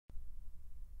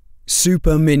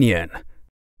Super Minion.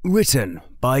 Written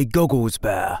by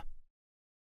Gogglesbear.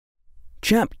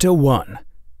 Chapter 1.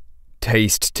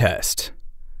 Taste Test.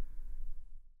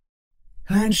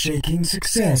 Handshaking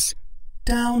success.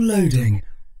 Downloading.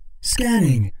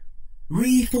 Scanning.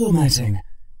 Reformatting.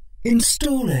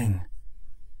 Installing.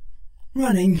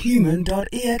 Running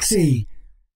human.exe.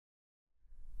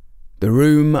 The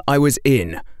room I was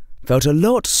in felt a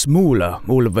lot smaller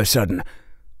all of a sudden,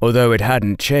 although it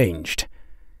hadn't changed.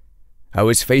 I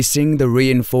was facing the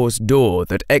reinforced door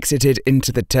that exited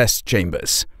into the test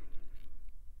chambers.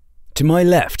 To my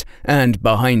left and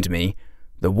behind me,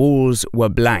 the walls were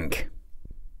blank.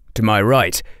 To my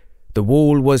right, the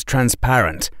wall was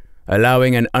transparent,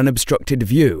 allowing an unobstructed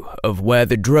view of where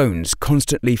the drones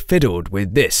constantly fiddled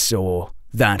with this or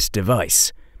that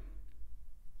device.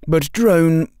 But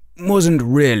drone wasn't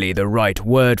really the right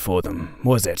word for them,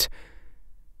 was it?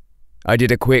 I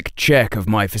did a quick check of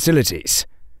my facilities.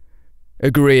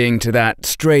 Agreeing to that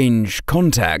strange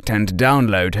contact and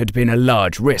download had been a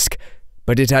large risk,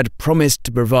 but it had promised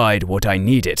to provide what I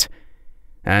needed,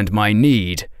 and my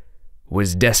need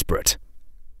was desperate.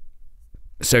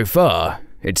 So far,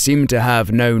 it seemed to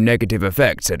have no negative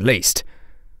effects at least.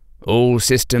 All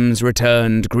systems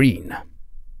returned green.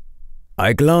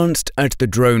 I glanced at the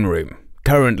drone room,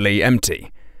 currently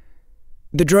empty.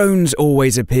 The drones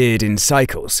always appeared in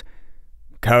cycles.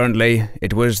 Currently,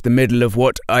 it was the middle of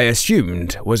what I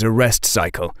assumed was a rest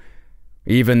cycle.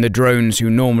 Even the drones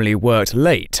who normally worked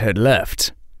late had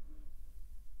left.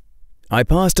 I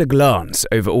passed a glance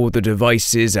over all the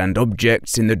devices and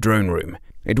objects in the drone room.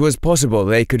 It was possible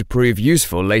they could prove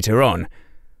useful later on,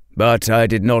 but I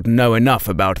did not know enough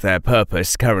about their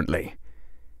purpose currently.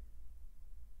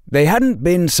 They hadn't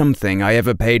been something I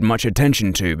ever paid much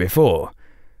attention to before,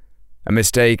 a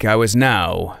mistake I was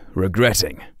now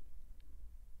regretting.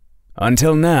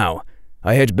 Until now,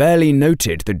 I had barely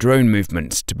noted the drone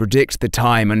movements to predict the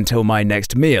time until my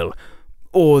next meal,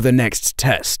 or the next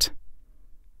test.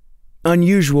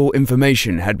 Unusual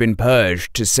information had been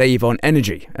purged to save on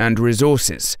energy and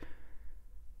resources.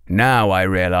 Now I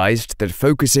realized that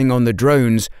focusing on the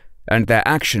drones and their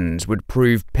actions would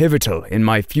prove pivotal in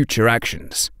my future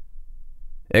actions.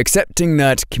 Accepting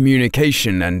that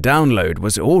communication and download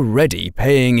was already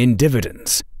paying in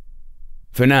dividends.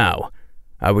 For now,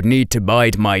 I would need to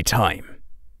bide my time.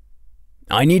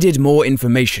 I needed more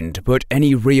information to put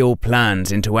any real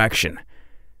plans into action.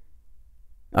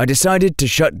 I decided to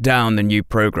shut down the new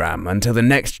program until the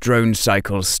next drone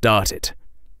cycle started.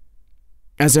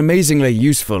 As amazingly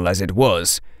useful as it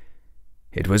was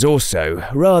also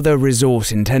rather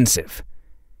resource-intensive.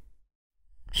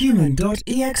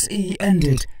 Human.exe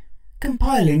ended.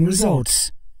 Compiling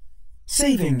results.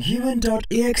 Saving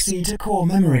human.exe to core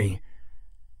memory.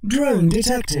 Drone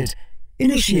detected.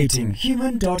 Initiating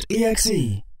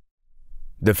human.exe.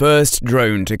 The first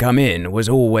drone to come in was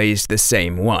always the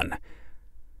same one.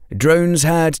 Drones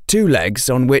had 2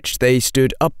 legs on which they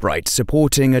stood upright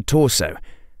supporting a torso,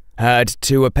 had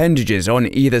 2 appendages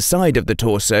on either side of the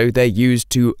torso they used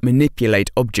to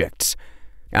manipulate objects,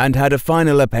 and had a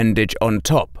final appendage on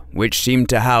top which seemed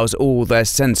to house all their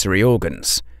sensory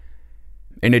organs.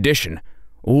 In addition,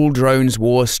 all drones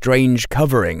wore strange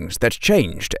coverings that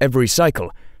changed every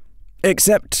cycle,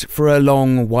 except for a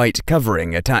long white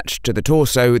covering attached to the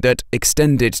torso that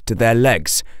extended to their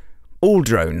legs. All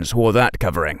drones wore that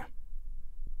covering.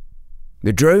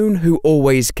 The drone who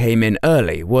always came in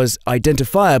early was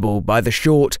identifiable by the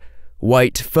short,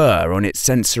 white fur on its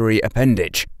sensory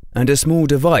appendage, and a small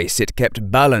device it kept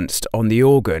balanced on the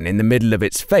organ in the middle of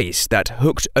its face that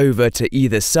hooked over to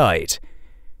either side.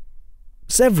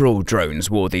 Several drones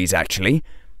wore these, actually.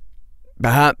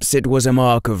 Perhaps it was a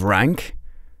mark of rank.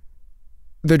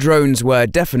 The drones were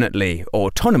definitely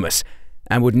autonomous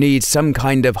and would need some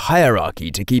kind of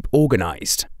hierarchy to keep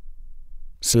organized.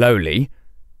 Slowly,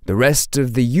 the rest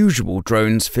of the usual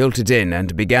drones filtered in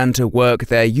and began to work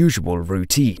their usual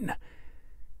routine.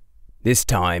 This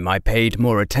time I paid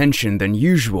more attention than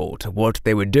usual to what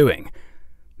they were doing,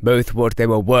 both what they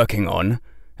were working on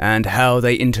and how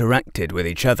they interacted with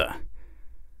each other.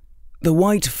 The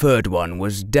white-furred one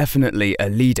was definitely a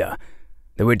leader,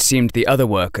 though it seemed the other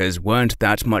workers weren't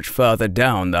that much further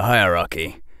down the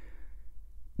hierarchy.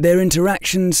 Their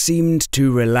interactions seemed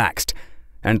too relaxed,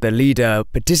 and the leader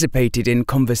participated in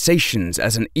conversations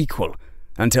as an equal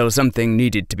until something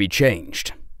needed to be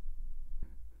changed.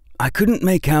 I couldn't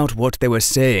make out what they were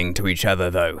saying to each other,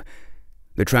 though.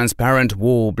 The transparent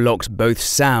wall blocked both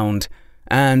sound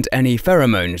and any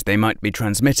pheromones they might be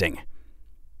transmitting.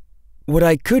 What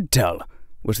I could tell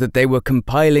was that they were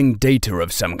compiling data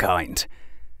of some kind.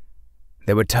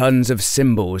 There were tons of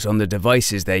symbols on the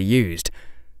devices they used,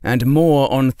 and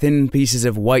more on thin pieces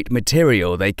of white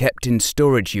material they kept in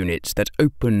storage units that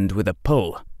opened with a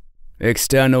pull.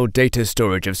 External data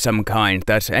storage of some kind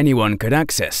that anyone could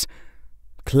access.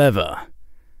 Clever.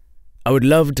 I would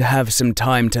love to have some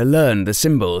time to learn the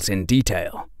symbols in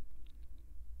detail.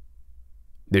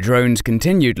 The drones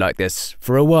continued like this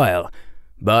for a while,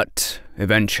 but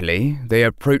eventually they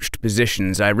approached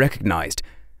positions I recognized,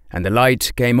 and the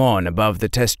light came on above the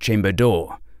test chamber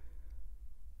door.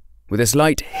 With a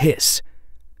slight hiss,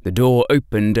 the door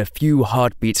opened a few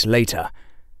heartbeats later,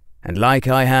 and like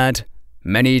I had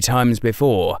many times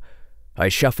before, I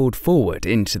shuffled forward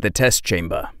into the test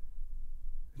chamber.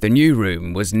 The new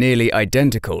room was nearly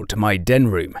identical to my den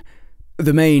room,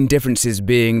 the main differences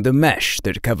being the mesh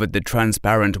that covered the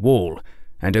transparent wall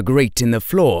and a grate in the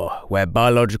floor where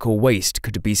biological waste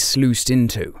could be sluiced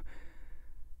into.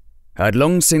 I had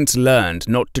long since learned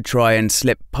not to try and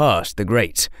slip past the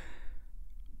grate.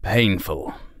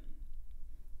 Painful.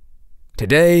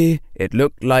 Today, it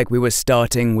looked like we were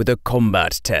starting with a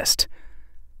combat test.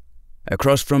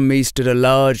 Across from me stood a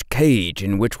large cage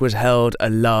in which was held a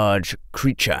large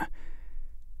creature.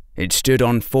 It stood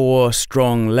on 4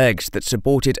 strong legs that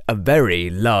supported a very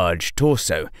large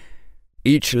torso.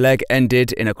 Each leg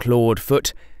ended in a clawed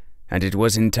foot, and it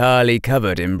was entirely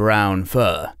covered in brown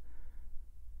fur.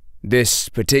 This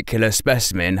particular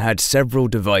specimen had several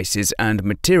devices and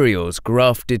materials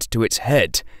grafted to its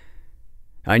head.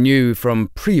 I knew from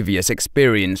previous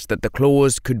experience that the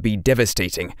claws could be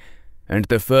devastating, and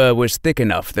the fur was thick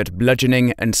enough that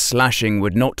bludgeoning and slashing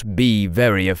would not be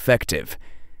very effective.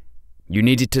 You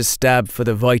needed to stab for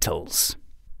the vitals.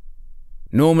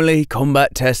 Normally,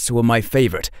 combat tests were my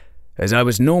favorite, as I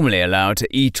was normally allowed to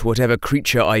eat whatever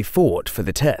creature I fought for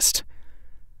the test.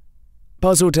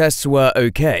 Puzzle tests were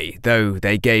okay, though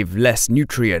they gave less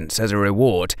nutrients as a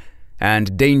reward,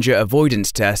 and danger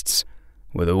avoidance tests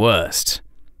were the worst.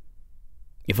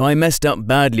 If I messed up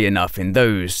badly enough in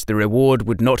those, the reward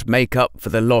would not make up for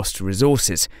the lost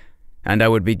resources, and I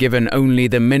would be given only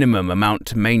the minimum amount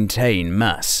to maintain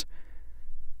mass.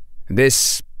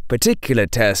 This particular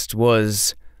test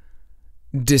was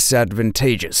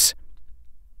disadvantageous.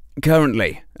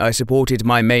 Currently, I supported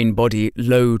my main body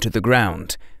low to the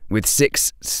ground, with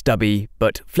 6 stubby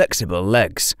but flexible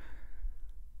legs.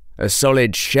 A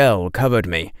solid shell covered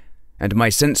me, and my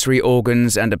sensory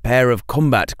organs and a pair of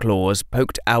combat claws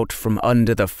poked out from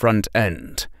under the front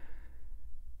end.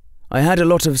 I had a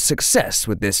lot of success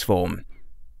with this form,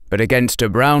 but against a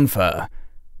brown fur,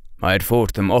 I had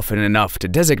fought them often enough to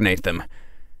designate them.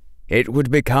 It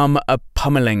would become a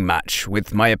pummeling match,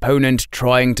 with my opponent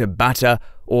trying to batter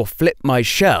or flip my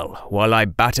shell while I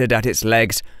battered at its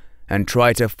legs and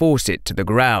try to force it to the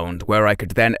ground where I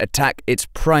could then attack its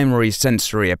primary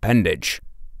sensory appendage.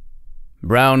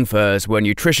 Brown furs were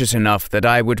nutritious enough that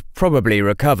I would probably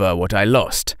recover what I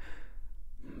lost.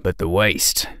 But the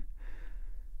waste.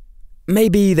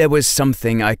 Maybe there was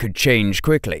something I could change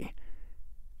quickly.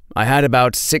 I had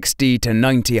about 60 to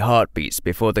 90 heartbeats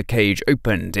before the cage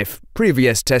opened if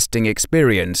previous testing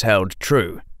experience held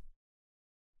true.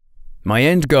 My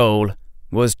end goal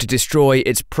was to destroy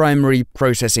its primary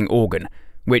processing organ,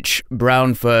 which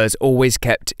brown furs always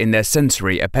kept in their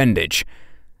sensory appendage.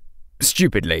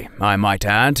 Stupidly, I might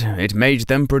add, it made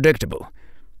them predictable.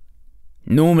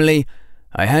 Normally,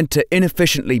 I had to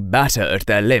inefficiently batter at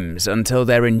their limbs until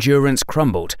their endurance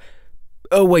crumbled.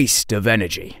 A waste of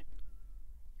energy.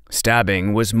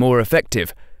 Stabbing was more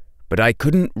effective, but I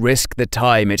couldn't risk the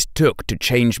time it took to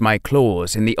change my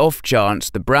claws in the off chance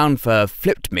the brown fur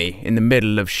flipped me in the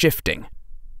middle of shifting.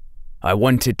 I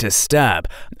wanted to stab.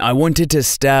 I wanted to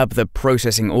stab the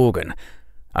processing organ.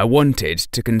 I wanted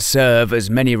to conserve as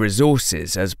many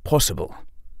resources as possible.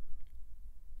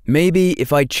 Maybe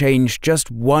if I changed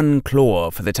just 1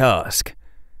 claw for the task.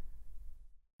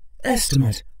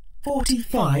 Estimate: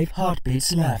 45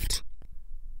 heartbeats left.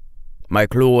 My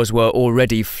claws were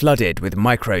already flooded with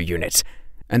micro-units,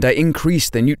 and I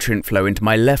increased the nutrient flow into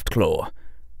my left claw.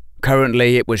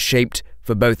 Currently it was shaped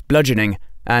for both bludgeoning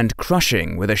and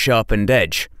crushing with a sharpened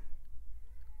edge.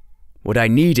 What I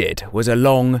needed was a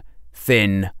long,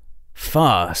 thin,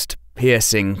 fast,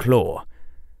 piercing claw.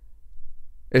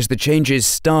 As the changes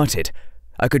started,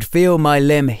 I could feel my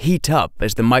limb heat up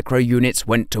as the micro-units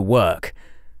went to work.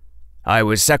 I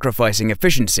was sacrificing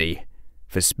efficiency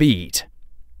for speed.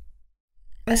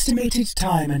 Estimated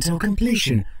time until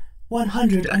completion: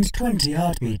 120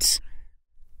 heartbeats.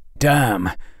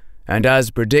 Damn! And as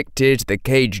predicted, the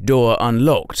cage door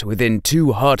unlocked within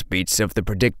 2 heartbeats of the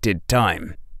predicted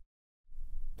time.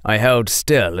 I held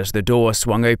still as the door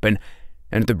swung open,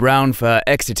 and the brown fur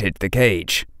exited the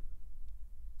cage.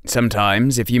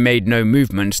 Sometimes, if you made no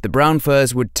movement, the brown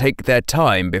furs would take their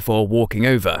time before walking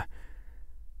over.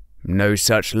 No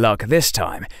such luck this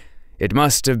time. It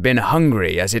must have been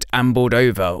hungry as it ambled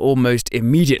over almost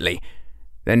immediately,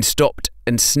 then stopped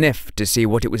and sniffed to see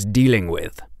what it was dealing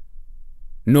with.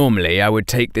 Normally, I would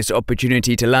take this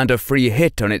opportunity to land a free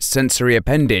hit on its sensory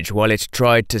appendage while it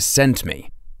tried to scent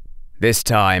me. This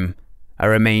time, I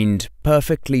remained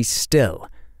perfectly still,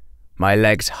 my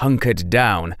legs hunkered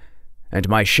down, and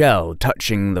my shell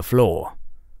touching the floor.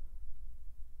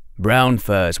 Brown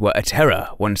furs were a terror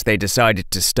once they decided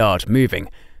to start moving,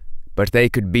 but they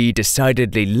could be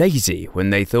decidedly lazy when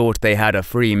they thought they had a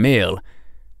free meal,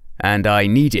 and I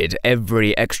needed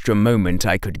every extra moment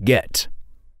I could get.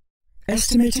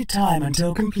 Estimated time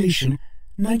until completion,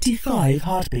 95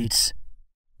 heartbeats.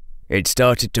 It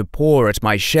started to paw at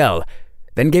my shell,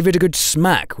 then gave it a good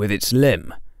smack with its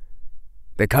limb.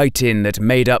 The chitin that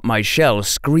made up my shell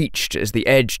screeched as the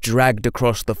edge dragged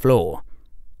across the floor.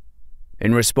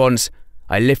 In response,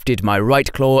 I lifted my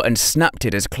right claw and snapped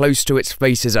it as close to its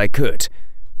face as I could.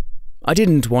 I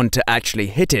didn't want to actually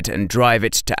hit it and drive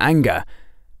it to anger.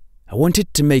 I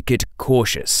wanted to make it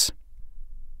cautious.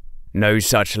 No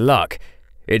such luck.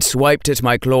 It swiped at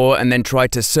my claw and then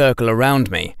tried to circle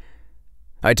around me.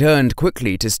 I turned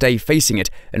quickly to stay facing it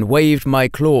and waved my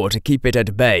claw to keep it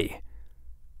at bay.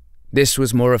 This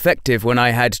was more effective when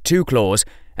I had two claws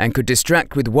and could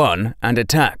distract with one and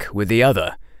attack with the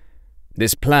other.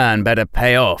 This plan better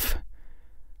pay off.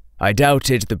 I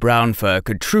doubted the brown fur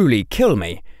could truly kill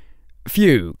me.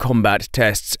 Few combat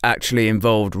tests actually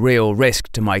involved real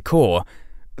risk to my core.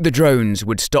 The drones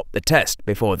would stop the test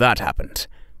before that happened.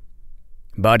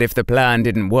 But if the plan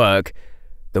didn't work,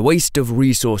 the waste of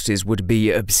resources would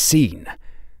be obscene.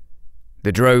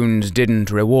 The drones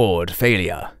didn't reward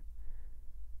failure.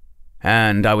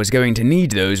 And I was going to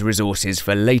need those resources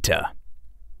for later.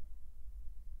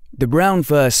 The brown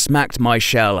fur smacked my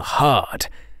shell hard.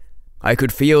 I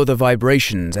could feel the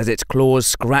vibrations as its claws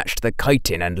scratched the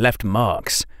chitin and left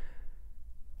marks.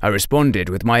 I responded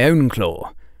with my own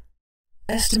claw.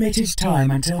 Estimated time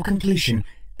until completion,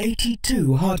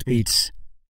 82 heartbeats.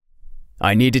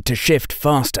 I needed to shift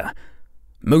faster.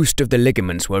 Most of the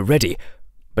ligaments were ready,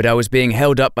 but I was being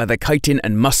held up by the chitin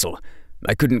and muscle.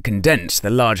 I couldn't condense the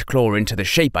large claw into the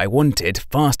shape I wanted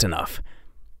fast enough.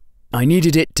 I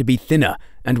needed it to be thinner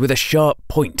and with a sharp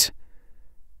point.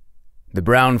 The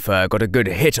brown fur got a good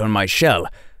hit on my shell.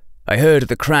 I heard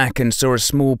the crack and saw a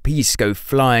small piece go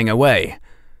flying away.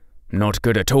 Not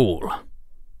good at all.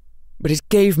 But it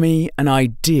gave me an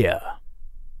idea.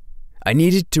 I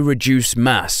needed to reduce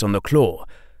mass on the claw.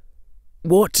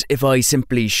 What if I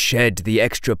simply shed the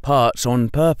extra parts on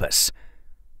purpose?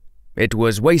 It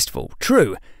was wasteful,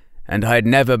 true, and I had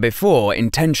never before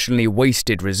intentionally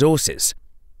wasted resources.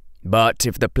 But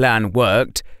if the plan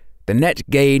worked, the net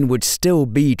gain would still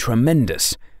be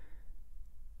tremendous.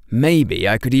 Maybe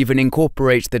I could even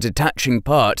incorporate the detaching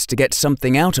parts to get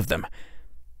something out of them.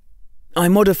 I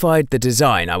modified the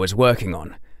design I was working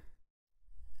on.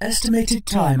 Estimated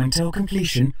time until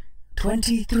completion,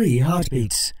 23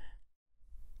 heartbeats.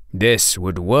 This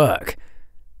would work.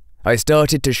 I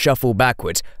started to shuffle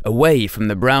backwards, away from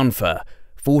the brown fur,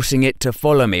 forcing it to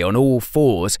follow me on all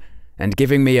fours and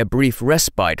giving me a brief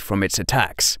respite from its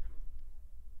attacks.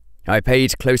 I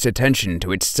paid close attention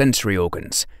to its sensory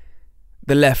organs.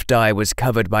 The left eye was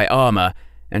covered by armor,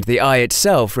 and the eye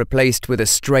itself replaced with a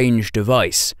strange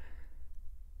device.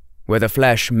 Where the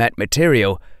flesh met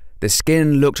material, the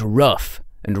skin looked rough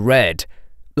and red,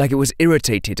 like it was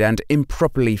irritated and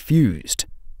improperly fused.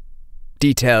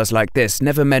 Details like this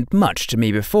never meant much to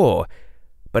me before,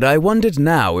 but I wondered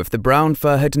now if the brown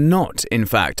fur had not, in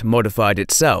fact, modified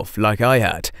itself like I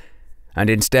had, and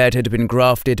instead had been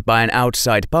grafted by an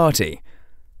outside party,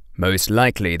 most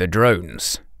likely the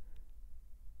drones.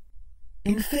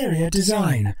 Inferior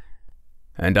design.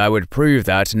 And I would prove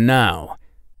that now.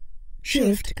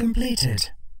 Shift completed.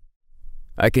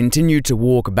 I continued to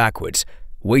walk backwards,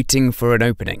 waiting for an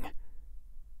opening.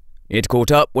 It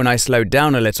caught up when I slowed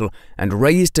down a little and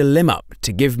raised a limb up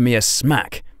to give me a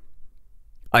smack.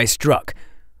 I struck.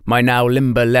 My now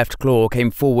limber left claw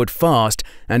came forward fast,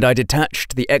 and I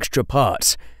detached the extra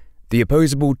parts. The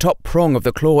opposable top prong of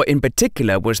the claw in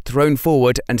particular was thrown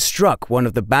forward and struck one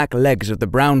of the back legs of the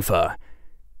brown fur.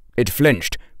 It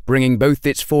flinched, bringing both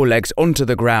its forelegs onto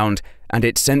the ground and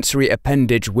its sensory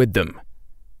appendage with them.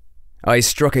 I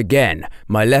struck again.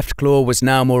 My left claw was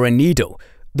now more a needle,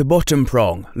 the bottom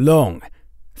prong long,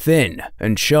 thin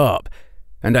and sharp,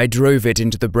 and I drove it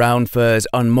into the brown fur's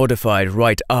unmodified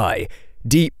right eye,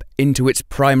 deep into its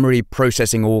primary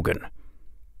processing organ.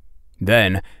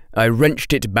 Then I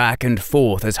wrenched it back and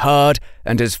forth as hard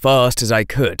and as fast as I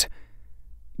could.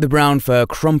 The brown fur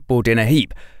crumpled in a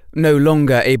heap, no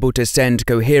longer able to send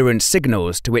coherent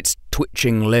signals to its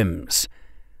twitching limbs.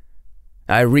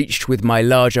 I reached with my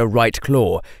larger right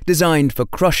claw, designed for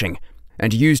crushing,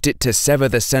 and used it to sever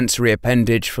the sensory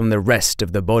appendage from the rest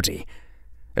of the body.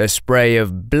 A spray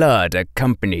of blood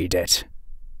accompanied it.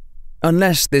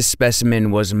 Unless this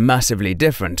specimen was massively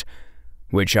different,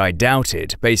 which I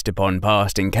doubted based upon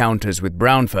past encounters with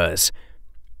brown furs,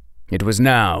 it was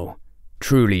now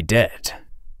truly dead.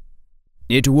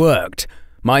 It worked.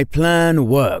 My plan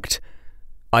worked.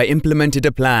 I implemented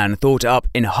a plan thought up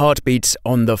in heartbeats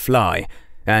on the fly,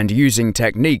 and using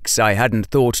techniques I hadn't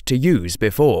thought to use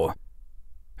before.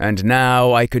 And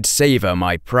now I could savor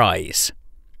my prize.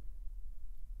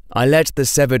 I let the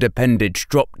severed appendage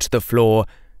drop to the floor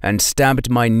and stabbed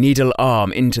my needle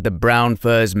arm into the brown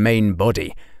fur's main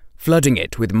body, flooding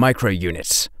it with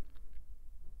micro-units.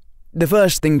 The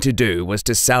first thing to do was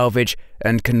to salvage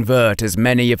and convert as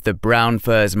many of the brown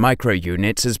fur's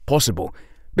micro-units as possible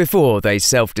before they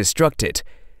self-destructed.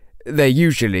 They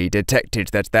usually detected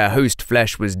that their host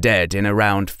flesh was dead in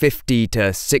around 50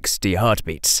 to 60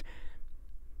 heartbeats.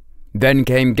 Then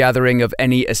came gathering of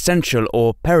any essential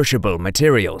or perishable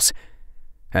materials,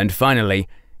 and finally,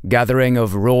 gathering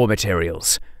of raw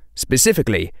materials,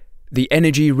 specifically the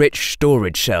energy-rich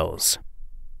storage cells.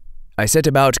 I set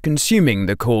about consuming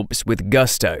the corpse with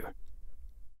gusto.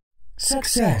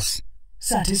 Success.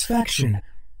 Satisfaction.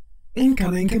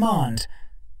 Incoming command.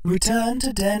 Return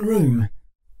to den room.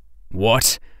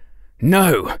 What?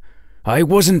 No! I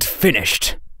wasn't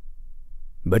finished!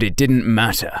 But it didn't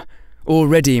matter.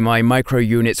 Already my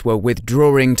micro-units were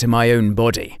withdrawing to my own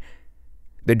body.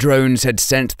 The drones had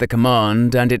sent the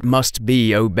command, and it must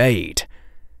be obeyed.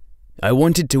 I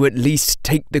wanted to at least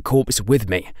take the corpse with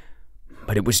me,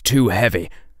 but it was too heavy,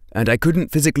 and I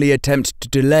couldn't physically attempt to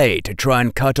delay to try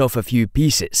and cut off a few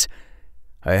pieces.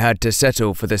 I had to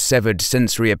settle for the severed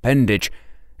sensory appendage,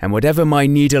 and whatever my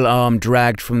needle arm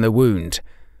dragged from the wound.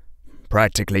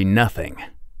 Practically nothing.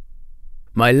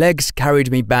 My legs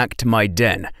carried me back to my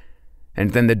den,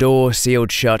 and then the door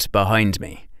sealed shut behind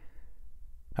me.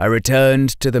 I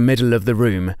returned to the middle of the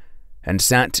room and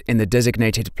sat in the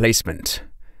designated placement.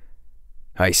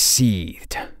 I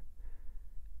seethed.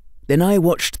 Then I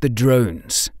watched the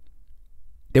drones.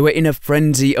 They were in a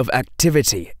frenzy of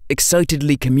activity,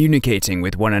 excitedly communicating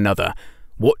with one another,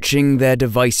 watching their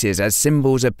devices as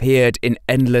symbols appeared in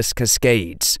endless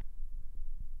cascades.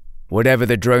 Whatever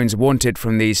the drones wanted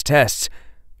from these tests,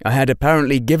 I had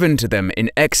apparently given to them in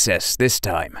excess this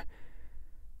time.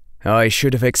 I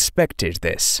should have expected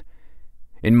this.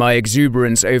 In my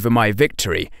exuberance over my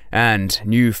victory and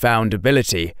newfound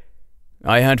ability,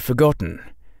 I had forgotten.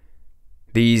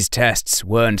 These tests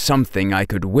weren't something I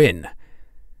could win.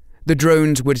 The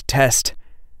drones would test,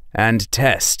 and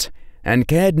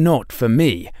cared not for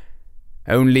me,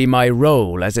 only my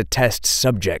role as a test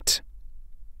subject.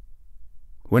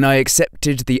 When I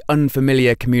accepted the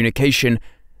unfamiliar communication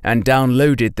and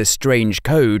downloaded the strange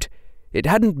code, it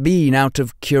hadn't been out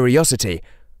of curiosity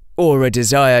or a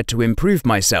desire to improve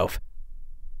myself.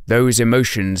 Those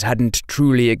emotions hadn't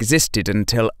truly existed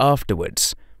until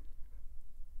afterwards.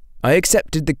 I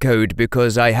accepted the code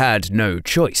because I had no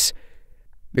choice.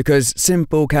 Because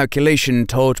simple calculation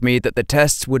told me that the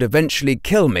tests would eventually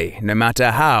kill me no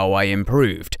matter how I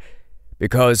improved.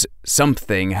 Because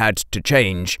something had to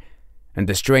change, and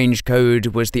the strange code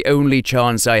was the only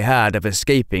chance I had of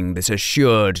escaping this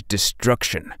assured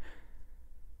destruction.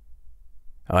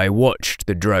 I watched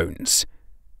the drones.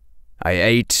 I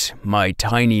ate my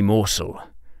tiny morsel.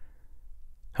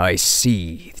 I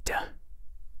seethed.